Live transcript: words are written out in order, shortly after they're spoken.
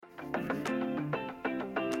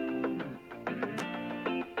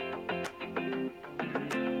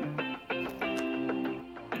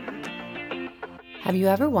Have you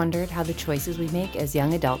ever wondered how the choices we make as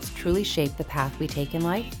young adults truly shape the path we take in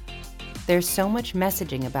life? There's so much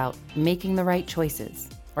messaging about making the right choices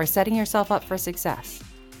or setting yourself up for success.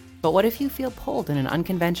 But what if you feel pulled in an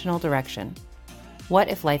unconventional direction? What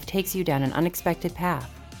if life takes you down an unexpected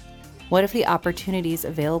path? What if the opportunities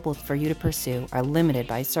available for you to pursue are limited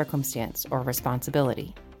by circumstance or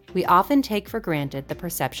responsibility? We often take for granted the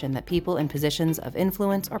perception that people in positions of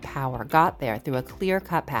influence or power got there through a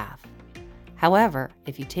clear-cut path. However,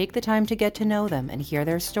 if you take the time to get to know them and hear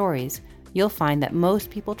their stories, you'll find that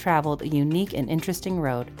most people traveled a unique and interesting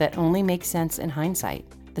road that only makes sense in hindsight.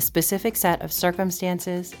 The specific set of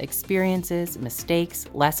circumstances, experiences, mistakes,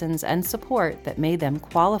 lessons, and support that made them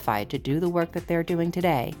qualified to do the work that they're doing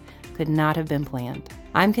today could not have been planned.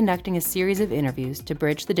 I'm conducting a series of interviews to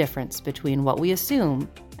bridge the difference between what we assume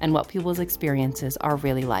and what people's experiences are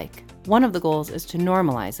really like. One of the goals is to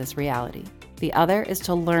normalize this reality. The other is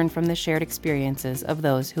to learn from the shared experiences of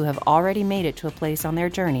those who have already made it to a place on their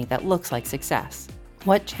journey that looks like success.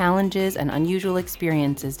 What challenges and unusual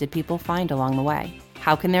experiences did people find along the way?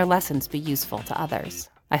 How can their lessons be useful to others?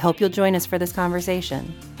 I hope you'll join us for this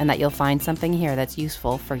conversation and that you'll find something here that's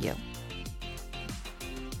useful for you.